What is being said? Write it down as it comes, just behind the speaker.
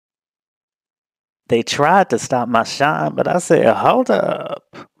They tried to stop my shine, but I said, hold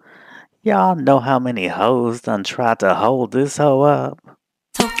up. Y'all know how many hoes done tried to hold this hoe up?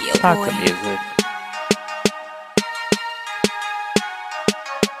 Tokyo Talk to Boy. music.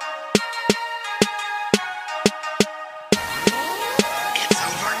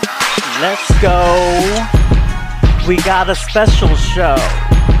 Let's go. We got a special show.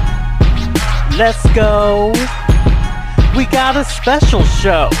 Let's go. We got a special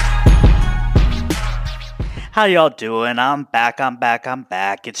show. How y'all doing? I'm back.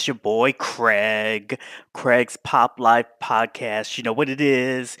 It's your boy Craig. Craig's Pop Life Podcast. You know what it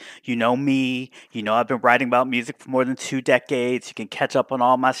is. You know me. You know I've been writing about music for more than 2 decades. You can catch up on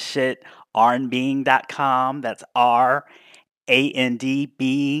all my shit. rnbeing.com. That's RAND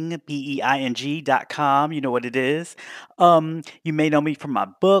being.com. You know what it is. You may know me from my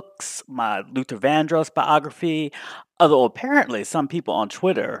books, my Luther Vandross biography. Although apparently some people on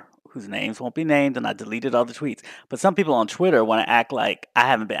Twitter, whose names won't be named, and I deleted all the tweets, but some people on Twitter want to act like I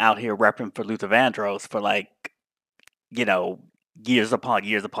haven't been out here repping for Luther Vandross for you know, years upon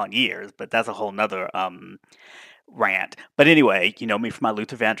years upon years. But that's a whole nother rant. But anyway, you know me from my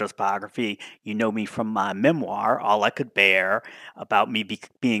Luther Vandross biography. You know me from my memoir, All I Could Bear, about me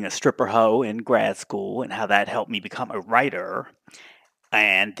being a stripper hoe in grad school and how that helped me become a writer.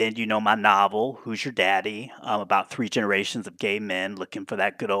 And then you know my novel, Who's Your Daddy, about 3 generations of gay men looking for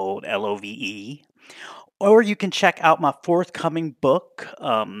that good old LOVE. Or you can check out my forthcoming book,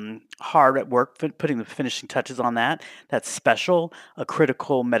 hard at work putting the finishing touches on that. That's Special, a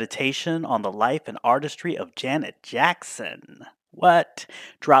critical meditation on the life and artistry of Janet Jackson. What?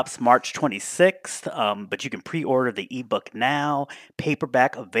 Drops March 26th, but you can pre-order the ebook now.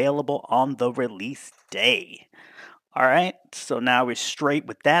 Paperback available on the release day. All right, so now we're straight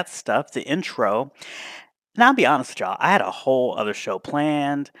with that stuff, the intro. And I'll be honest with y'all, I had a whole other show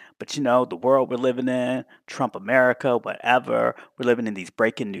planned, but you know, the world we're living in, Trump America, whatever, we're living in these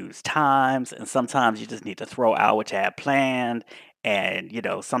breaking news times, and sometimes you just need to throw out what you had planned, and you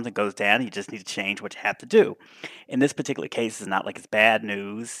know, something goes down, you just need to change what you have to do. In this particular case, it's not like it's bad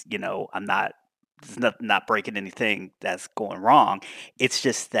news, you know, not breaking anything that's going wrong. It's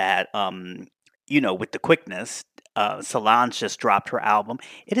just that, you know, with the quickness, Solange just dropped her album.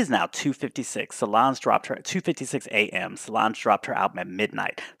 It is now 2:56. Solange dropped her at 2:56 a.m. Solange dropped her album at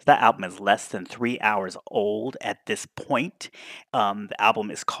midnight. So that album is less than 3 hours old at this point. The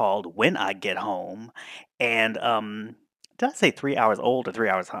album is called When I Get Home, and did I say 3 hours old or 3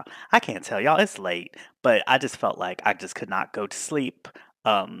 hours hot? I can't tell y'all. It's late, but I just felt like I just could not go to sleep.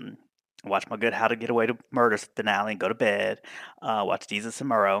 Um, Watch my good How to Get Away to Murder finale and go to bed. Watch Jesus and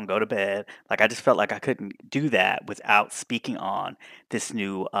Murrow and go to bed. Like I just felt like I couldn't do that without speaking on this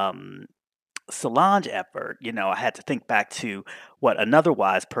new Solange effort. You know, I had to think back to what another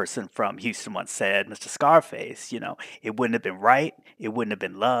wise person from Houston once said, Mr. Scarface. You know, it wouldn't have been right. It wouldn't have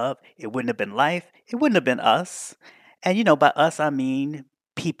been love. It wouldn't have been life. It wouldn't have been us. And you know, by us I mean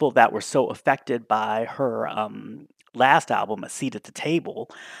people that were so affected by her last album, A Seat at the Table.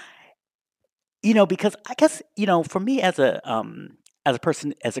 You know, because I guess, you know, for me as a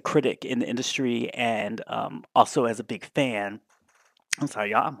person, as a critic in the industry, and also as a big fan, I'm sorry,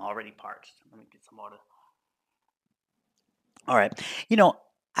 y'all, I'm already parched. Let me get some water. All right. You know,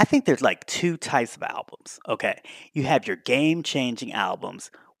 I think there's like 2 types of albums. Okay. You have your game changing albums,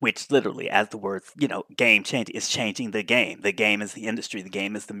 which literally, as the words, you know, game change is changing the game. The game is the industry, the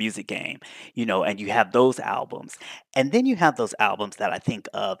game is the music game, you know, and you have those albums. And then you have those albums that I think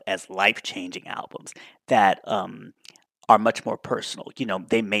of as life changing albums that are much more personal. You know,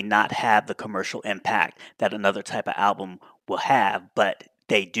 they may not have the commercial impact that another type of album will have, but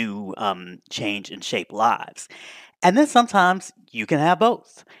they do change and shape lives. And then sometimes you can have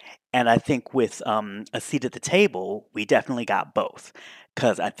both. And I think with A Seat at the Table, we definitely got both.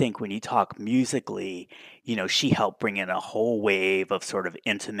 Because I think when you talk musically, you know, she helped bring in a whole wave of sort of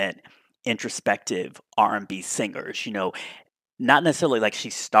intimate, introspective R&B singers. You know, not necessarily like she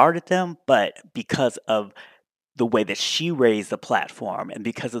started them, but because of the way that she raised the platform and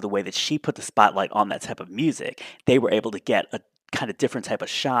because of the way that she put the spotlight on that type of music, they were able to get a kind of different type of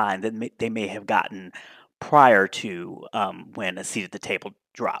shine that they may have gotten prior to when A Seat at the Table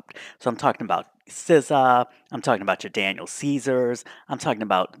dropped. So I'm talking about SZA, I'm talking about your Daniel Caesars, I'm talking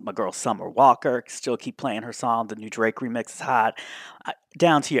about my girl Summer Walker, still keep playing her song, the new Drake remix is hot,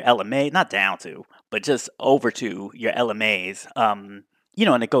 down to your LMA, not down to, but just over to your LMAs, you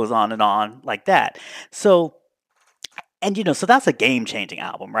know, and it goes on like that. So and you know, so that's a game-changing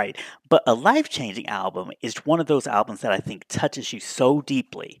album, right? But a life-changing album is one of those albums that I think touches you so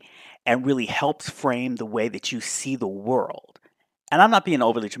deeply and really helps frame the way that you see the world and I'm not being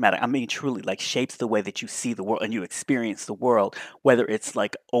overly dramatic. I mean, truly, like shapes the way that you see the world and you experience the world, whether it's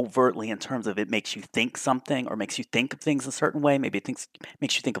like overtly in terms of it makes you think something or makes you think of things a certain way. Maybe it thinks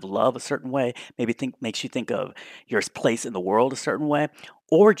makes you think of love a certain way. Maybe think makes you think of your place in the world a certain way,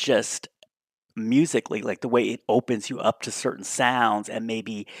 or just musically, like the way it opens you up to certain sounds, and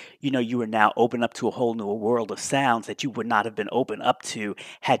maybe you are now open up to a whole new world of sounds that you would not have been open up to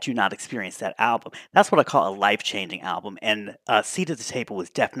had you not experienced that album. That's what I call a life-changing album, and Seat at the Table was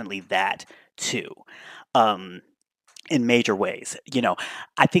definitely that too, um, in major ways.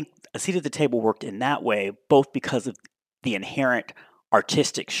 I think A Seat at the Table worked in that way both because of the inherent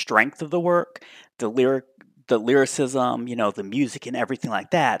artistic strength of the work, the lyricism, the music and everything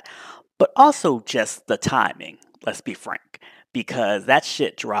like that, but also just the timing, let's be frank, because that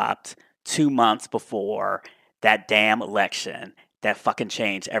shit dropped 2 months before that damn election that fucking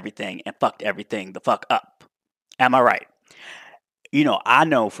changed everything and fucked everything the fuck up. Am I right? I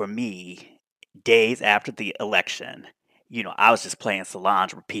know for me, days after the election, I was just playing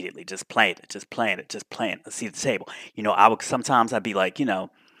Solange repeatedly, just playing it, just playing it, just playing it, see the table. I would sometimes I'd be like,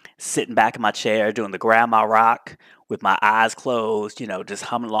 sitting back in my chair doing the grandma rock with my eyes closed, just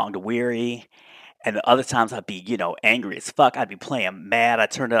humming along to Weary. And the other times I'd be, angry as fuck. I'd be playing mad. I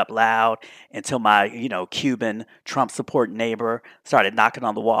turned it up loud until my, Cuban Trump support neighbor started knocking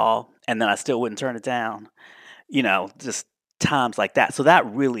on the wall, and then I still wouldn't turn it down. Just times like that. So that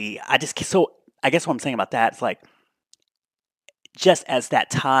really, I guess what I'm saying about that is like, just as that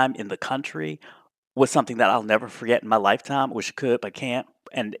time in the country was something that I'll never forget in my lifetime. I wish I could, but can't.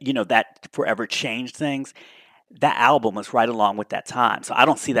 And that forever changed things. That album was right along with that time. So I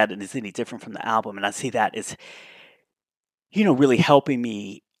don't see that as any different from the album. And I see that as, really helping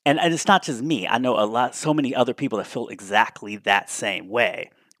me. And it's not just me. I know so many other people that feel exactly that same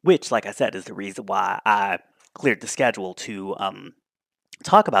way, which, like I said, is the reason why I cleared the schedule to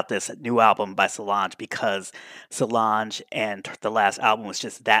talk about this new album by Solange, because Solange and the last album was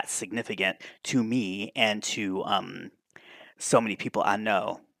just that significant to me and to so many people I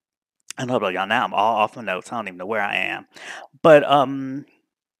know. I know about y'all now. I'm all off my notes. I don't even know where I am. But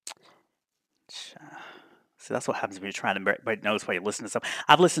so that's what happens when you're trying to write notes while you listen to something.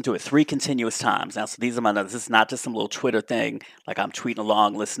 I've listened to it 3 continuous times now. So these are my notes. This is not just some little Twitter thing. Like I'm tweeting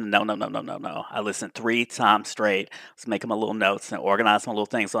along, listening. No, no, no, no, no, no. I listened 3 times straight. I was making my little notes and organizing my little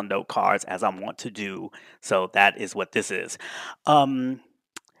things on note cards as I want to do. So that is what this is. And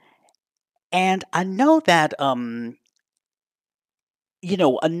I know that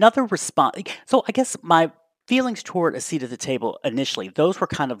another response. So I guess my feelings toward A Seat at the Table initially, those were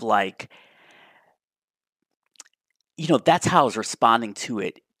kind of like, that's how I was responding to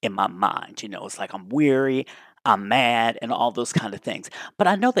it in my mind. It's like I'm weary, I'm mad, and all those kind of things. But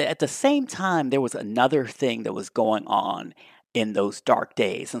I know that at the same time, there was another thing that was going on in those dark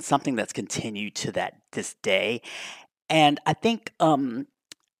days, and something that's continued to this day. And I think the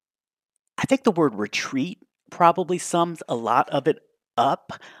word retreat probably sums a lot of it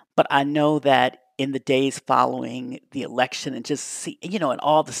up, but I know that in the days following the election and just and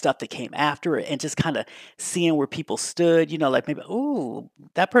all the stuff that came after it, and just kind of seeing where people stood, like maybe, oh,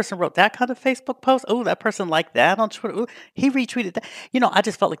 that person wrote that kind of Facebook post. Oh, that person liked that on Twitter. Ooh, he retweeted that. I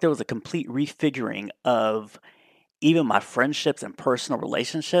just felt like there was a complete refiguring of even my friendships and personal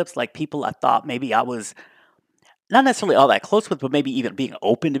relationships, like people I thought maybe I was not necessarily all that close with, but maybe even being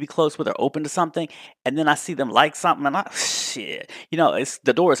open to be close with or open to something. And then I see them like something and shit, it's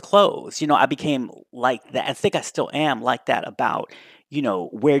the door is closed. I became like that. I think I still am like that about,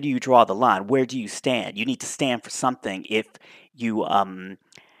 where do you draw the line? Where do you stand? You need to stand for something you,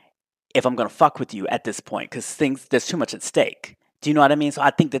 if I'm going to fuck with you at this point, because there's too much at stake. Do you know what I mean? So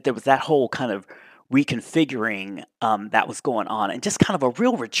I think that there was that whole kind of reconfiguring that was going on, and just kind of a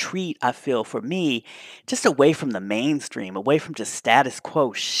real retreat, I feel, for me, just away from the mainstream, away from just status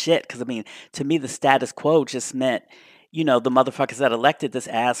quo shit. Because, I mean, to me, the status quo just meant, the motherfuckers that elected this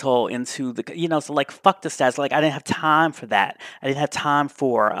asshole into so like, fuck the status. Like, I didn't have time for that. I didn't have time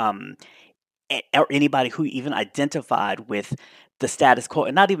for or anybody who even identified with the status quo,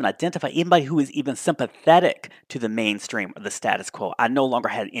 and not even identify anybody who is even sympathetic to the mainstream of the status quo. I no longer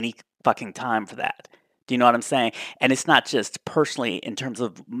had any fucking time for that. Do you know what I'm saying? And it's not just personally in terms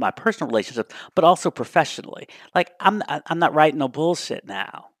of my personal relationships, but also professionally. Like I'm not writing no bullshit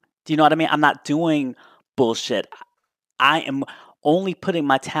now. Do you know what I mean? I'm not doing bullshit. I am only putting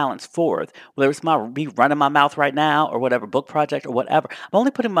my talents forth, whether it's me running my mouth right now or whatever book project or whatever. I'm only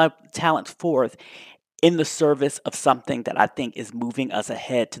putting my talents forth in the service of something that I think is moving us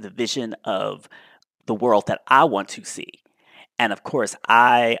ahead to the vision of the world that I want to see. And of course,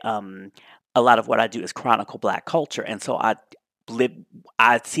 a lot of what I do is chronicle Black culture, and so live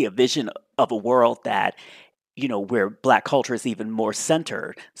I see a vision of a world that, where Black culture is even more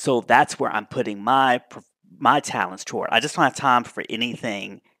centered. So that's where I'm putting my talents toward. I just don't have time for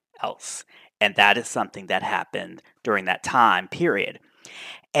anything else. And that is something that happened during that time period.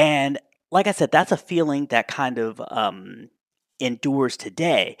 And like I said, that's a feeling that kind of endures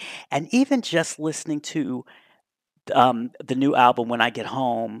today. And even just listening to the new album When I Get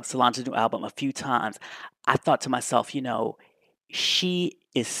Home, Solange's new album, a few times, I thought to myself, she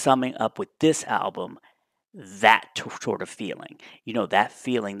is summing up with this album that sort of feeling, that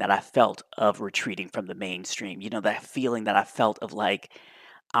feeling that I felt of retreating from the mainstream, that feeling that I felt of like,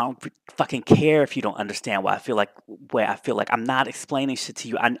 I don't fucking care if you don't understand why I feel like where I feel like I'm not explaining shit to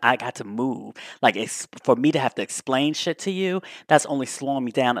you. I got to move. Like it's for me to have to explain shit to you, that's only slowing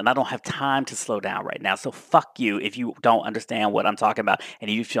me down and I don't have time to slow down right now. So fuck you if you don't understand what I'm talking about and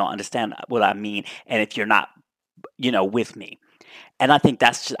if you don't understand what I mean and if you're not, with me. And I think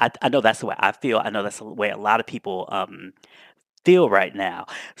that's just, I know that's the way I feel. I know that's the way a lot of people feel right now.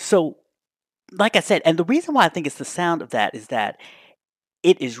 So like I said, and the reason why I think it's the sound of that is that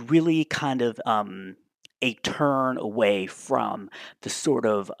it is really kind of, a turn away from the sort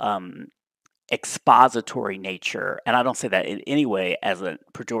of, expository nature, and I don't say that in any way as a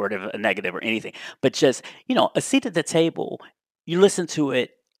pejorative, a negative, or anything, but just, a seat at the table, you listen to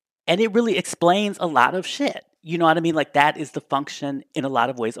it, and it really explains a lot of shit. You know what I mean? Like, that is the function in a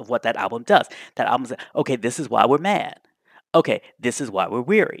lot of ways of what that album does. That album says, "Okay, this is why we're mad. Okay, this is why we're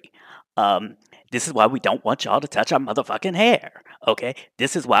weary. Um, this is why we don't want y'all to touch our motherfucking hair. Okay,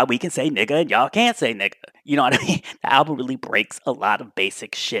 this is why we can say nigga and y'all can't say nigga." You know what I mean? The album really breaks a lot of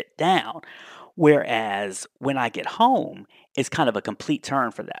basic shit down. Whereas When I Get Home is kind of a complete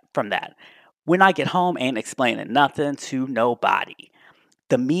turn for that from that. When I Get Home ain't explaining nothing to nobody.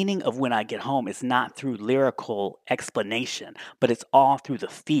 The meaning of When I Get Home is not through lyrical explanation, but it's all through the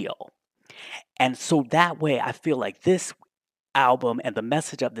feel. And so that way, I feel like this album and the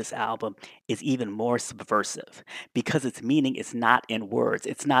message of this album is even more subversive because its meaning is not in words.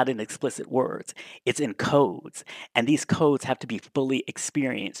 It's not in explicit words. It's in codes. And these codes have to be fully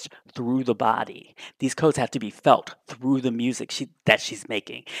experienced through the body. These codes have to be felt through the music that she's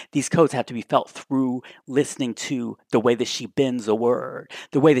making. These codes have to be felt through listening to the way that she bends a word,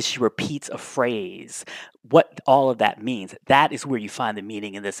 the way that she repeats a phrase, what all of that means. That is where you find the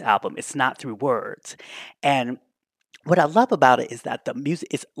meaning in this album. It's not through words. And what I love about it is that the music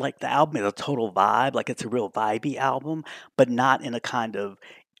is like the album is a total vibe, like it's a real vibey album, but not in a kind of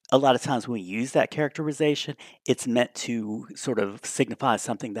a lot of times when we use that characterization, it's meant to sort of signify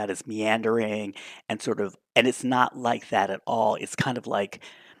something that is meandering and sort of, and it's not like that at all. It's kind of like,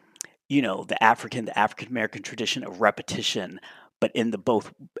 the African American tradition of repetition, but in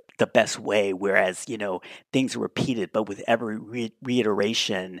the best way, whereas, things are repeated, but with every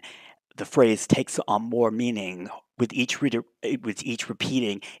reiteration, the phrase takes on more meaning with each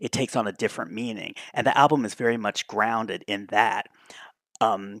repeating it takes on a different meaning, and the album is very much grounded in that.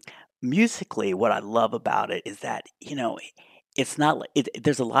 um, Musically, what I love about it is that it's not like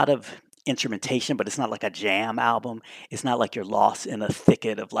there's a lot of instrumentation, but it's not like a jam album. It's not like you're lost in a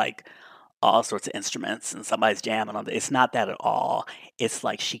thicket of like all sorts of instruments and somebody's jamming on it. It's not that at all. It's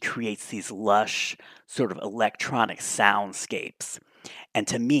like she creates these lush sort of electronic soundscapes, and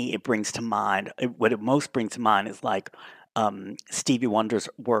to me, it brings to mind what it most brings to mind is like Stevie Wonder's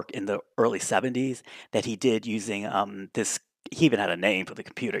work in the early '70s that he did using this. He even had a name for the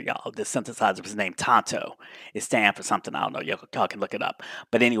computer, y'all. This synthesizer was named Tonto. It stands for something I don't know. Y'all can look it up.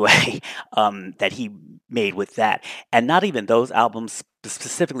 But anyway, that he made with that, and not even those albums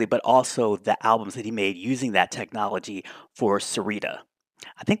specifically, but also the albums that he made using that technology for Sarita.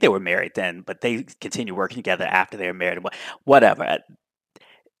 I think they were married then, but they continued working together after they were married. Whatever,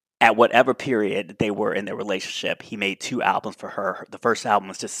 at whatever period they were in their relationship, he made two albums for her. The first album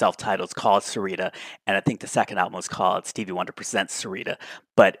was just self-titled, it's called Sarita, and I think the second album was called Stevie Wonder Presents Sarita.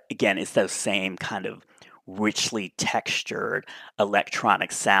 But again, it's those same kind of richly textured electronic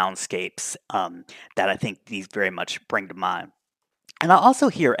soundscapes that I think these very much bring to mind. And I also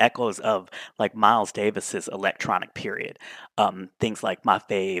hear echoes of like Miles Davis's electronic period, things like my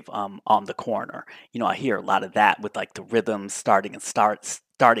fave, "On the Corner." I hear a lot of that with like the rhythms starting and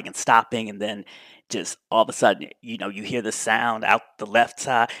stopping, and then just all of a sudden, you hear the sound out the left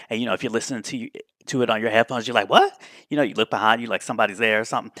side, and if you're listening to it on your headphones, you're like, "What?" You look behind you like somebody's there or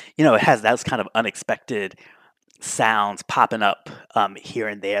something. It has those kind of unexpected sounds popping up here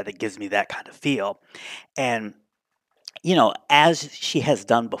and there that gives me that kind of feel. And as she has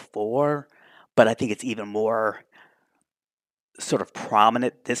done before, but I think it's even more sort of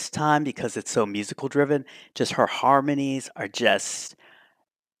prominent this time because it's so musical driven. Just her harmonies are just,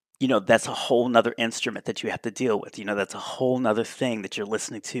 that's a whole nother instrument that you have to deal with. That's a whole nother thing that you're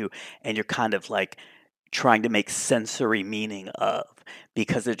listening to and you're kind of like trying to make sensory meaning of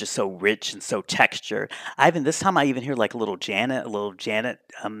because they're just so rich and so textured. This time I even hear like a little Janet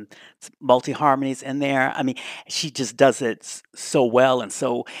multi harmonies in there. I mean, she just does it so well and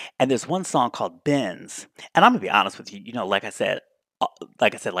there's one song called Bends. And I'm gonna be honest with you, uh,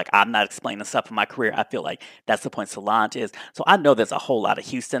 like I'm not explaining stuff in my career. I feel like that's the point Solange is. So I know there's a whole lot of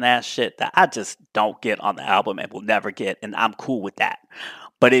Houston ass shit that I just don't get on the album and will never get, and I'm cool with that.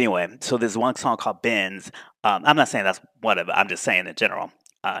 But anyway, so there's one song called Bends. I'm not saying that's whatever. I'm just saying in general.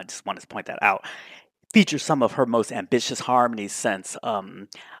 I just wanted to point that out. Features some of her most ambitious harmonies since I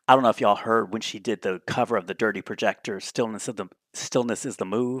don't know if y'all heard when she did the cover of the Dirty Projector, Stillness is the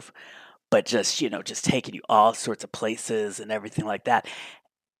Move, but just taking you all sorts of places and everything like that.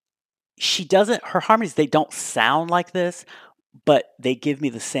 She doesn't her harmonies, they don't sound like this, but they give me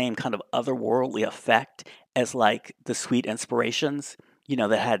the same kind of otherworldly effect as like the Sweet Inspirations,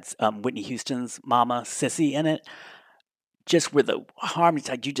 that had Whitney Houston's Mama Sissy in it. Just where the harmonies,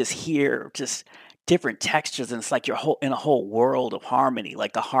 like you just hear just different textures, and it's like you're in a whole world of harmony.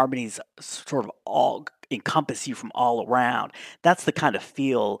 Like the harmonies sort of all encompass you from all around. That's the kind of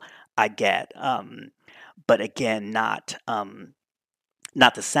feel I get. But again, not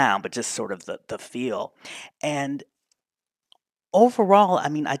the sound, but just sort of the feel. And overall, I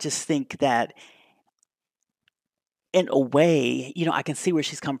mean, I just think that in a way, I can see where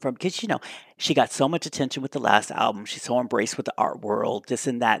she's come from because, she got so much attention with the last album. She's so embraced with the art world, this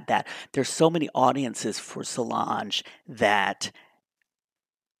and that there's so many audiences for Solange that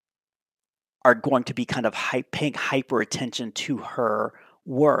are going to be kind of paying hyper attention to her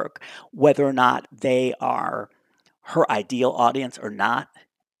work, whether or not they are her ideal audience or not,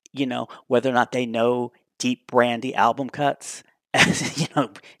 whether or not they know deep Brandy album cuts, as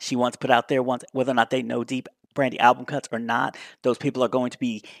she once put out there once, whether or not they know deep Brandy album cuts or not, those people are going to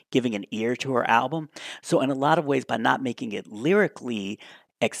be giving an ear to her album. So in a lot of ways, by not making it lyrically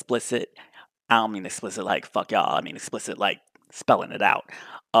explicit, I don't mean explicit like fuck y'all, I mean explicit like spelling it out.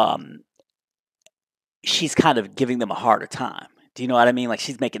 Um, she's kind of giving them a harder time. Do you know what I mean? Like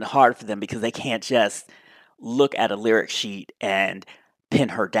she's making it hard for them because they can't just look at a lyric sheet and pin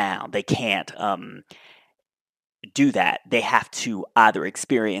her down. They can't do that. They have to either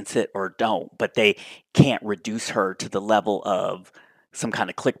experience it or don't, but they can't reduce her to the level of some kind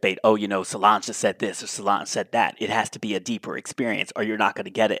of clickbait. Oh, Solange just said this or Solange said that. It has to be a deeper experience or you're not going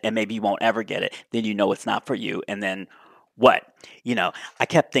to get it. And maybe you won't ever get it. Then it's not for you. And then what? I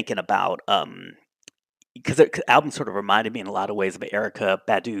kept thinking about because the album sort of reminded me in a lot of ways of Erica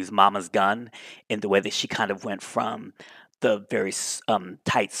Badu's Mama's Gun in the way that she kind of went from the very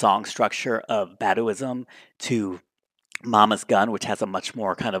tight song structure of Baduism to Mama's Gun, which has a much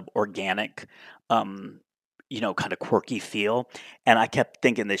more kind of organic, um, kind of quirky feel. And I kept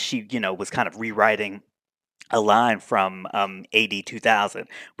thinking that she, was kind of rewriting a line from AD 2000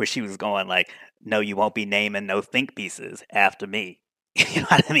 where she was going like, no, you won't be naming no think pieces after me. You know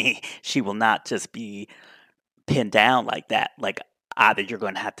what I mean? She will not just be pinned down like that. Like either you're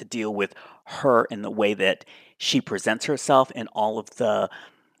going to have to deal with her in the way that she presents herself and all of the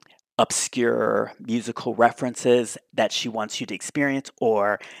obscure musical references that she wants you to experience,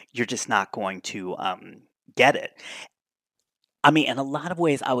 or you're just not going to get it. I mean, in a lot of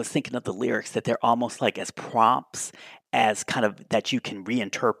ways, I was thinking of the lyrics that they're almost like as prompts, as kind of that you can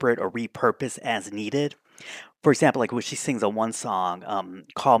reinterpret or repurpose as needed. For example, like when she sings on one song,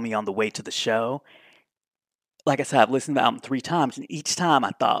 Call Me on the Way to the Show, like I said, I've listened to the album 3 times, and each time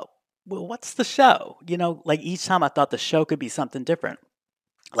I thought, "Well, what's the show?" Like, each time I thought the show could be something different.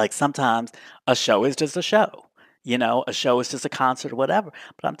 Like, sometimes a show is just a show, a show is just a concert or whatever,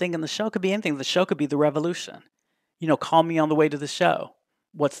 but I'm thinking the show could be anything. The show could be the revolution. "Call me on the way to the show."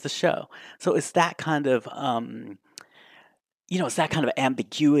 What's the show? So it's that kind of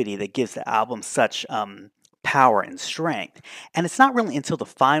ambiguity that gives the album such power and strength. And it's not really until the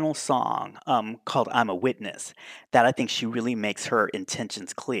final song, called I'm a Witness, that I think she really makes her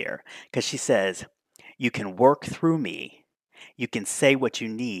intentions clear. Because she says, "You can work through me. You can say what you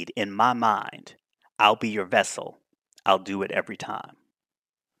need in my mind. I'll be your vessel. I'll do it every time."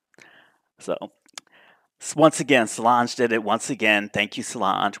 So, once again, Solange did it. Once again, thank you,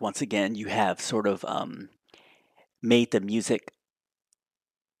 Solange. Once again, you have sort of made the music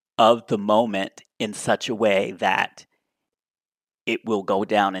of the moment in such a way that it will go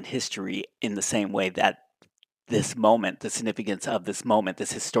down in history in the same way that this moment, the significance of this moment,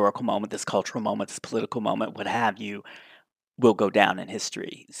 this historical moment, this cultural moment, this political moment, what have you, will go down in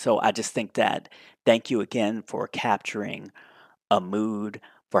history. So I just think that thank you again for capturing a mood,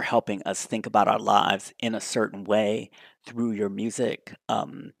 for helping us think about our lives in a certain way through your music,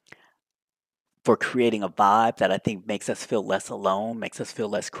 for creating a vibe that I think makes us feel less alone, makes us feel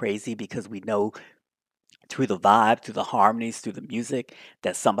less crazy because we know through the vibe, through the harmonies, through the music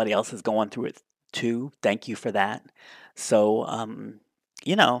that somebody else is going through it too. Thank you for that. So,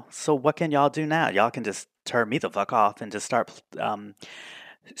 so what can y'all do now? Y'all can just turn me the fuck off and just start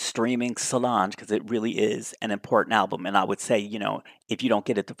streaming Solange because it really is an important album. And I would say, if you don't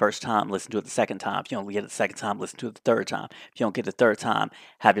get it the first time, listen to it the second time. If you don't get it the second time, listen to it the third time. If you don't get it the third time,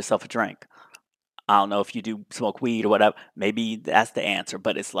 have yourself a drink. I don't know if you do smoke weed or whatever. Maybe that's the answer,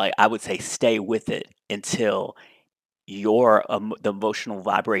 but it's like I would say stay with it until the emotional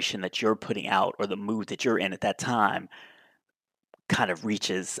vibration that you're putting out or the mood that you're in at that time kind of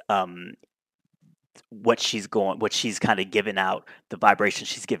reaches what she's kind of given out, the vibration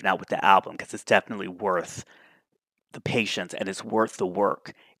she's given out with the album, because it's definitely worth the patience and it's worth the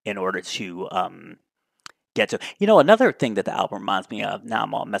work in order to get to. Another thing that the album reminds me of, now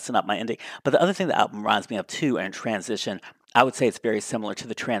I'm all messing up my ending, but the other thing the album reminds me of too, and transition, I would say it's very similar to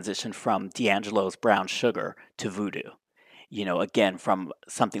the transition from D'Angelo's Brown Sugar to Voodoo. Again, from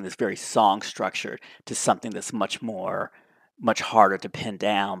something that's very song structured to something that's much harder to pin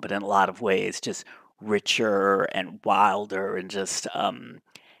down, but in a lot of ways just richer and wilder and just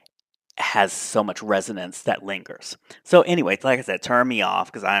has so much resonance that lingers. So anyway, like I said, turn me off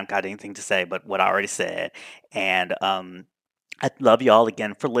because I haven't got anything to say but what I already said. And I love y'all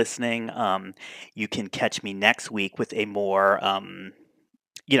again for listening. You can catch me next week with a more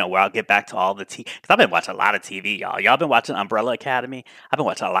where I'll get back to all the TV. Because I've been watching a lot of TV, y'all. Y'all been watching Umbrella Academy? I've been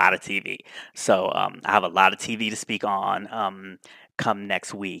watching a lot of TV. So I have a lot of TV to speak on come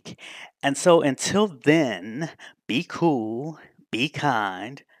next week. And so until then, be cool, be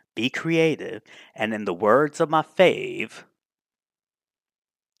kind, be creative, and in the words of my fave,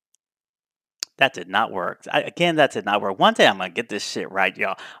 that did not work. That did not work. One day I'm going to get this shit right,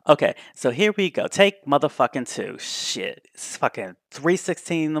 y'all. Okay, so here we go. Take motherfucking 2. Shit. It's fucking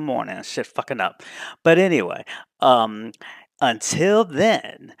 3:16 in the morning. Shit fucking up. But anyway, until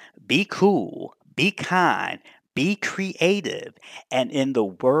then, be cool, be kind, be creative, and in the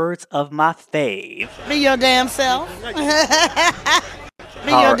words of my fave, be your damn self.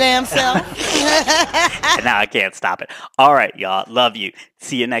 Be your damn self. And now I can't stop it. All right, y'all. Love you.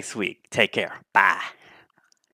 See you next week. Take care. Bye.